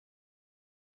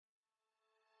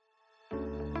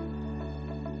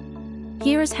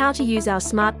Here is how to use our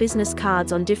smart business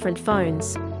cards on different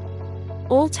phones.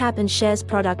 All Tap and Share's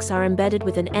products are embedded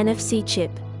with an NFC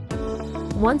chip.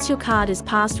 Once your card is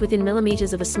passed within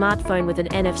millimeters of a smartphone with an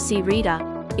NFC reader,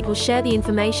 it will share the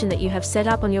information that you have set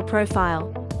up on your profile.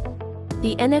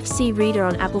 The NFC reader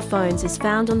on Apple phones is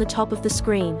found on the top of the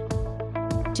screen.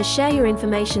 To share your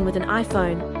information with an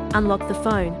iPhone, unlock the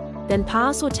phone, then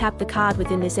pass or tap the card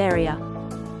within this area.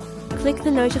 Click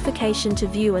the notification to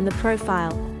view and the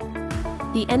profile.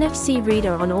 The NFC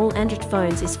reader on all Android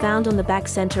phones is found on the back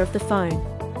center of the phone.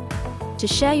 To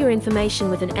share your information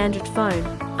with an Android phone,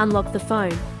 unlock the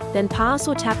phone, then pass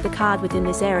or tap the card within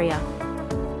this area.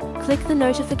 Click the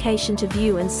notification to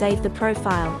view and save the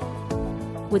profile.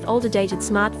 With older dated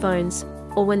smartphones,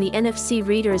 or when the NFC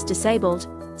reader is disabled,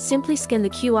 simply scan the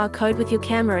QR code with your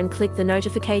camera and click the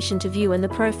notification to view and the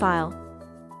profile.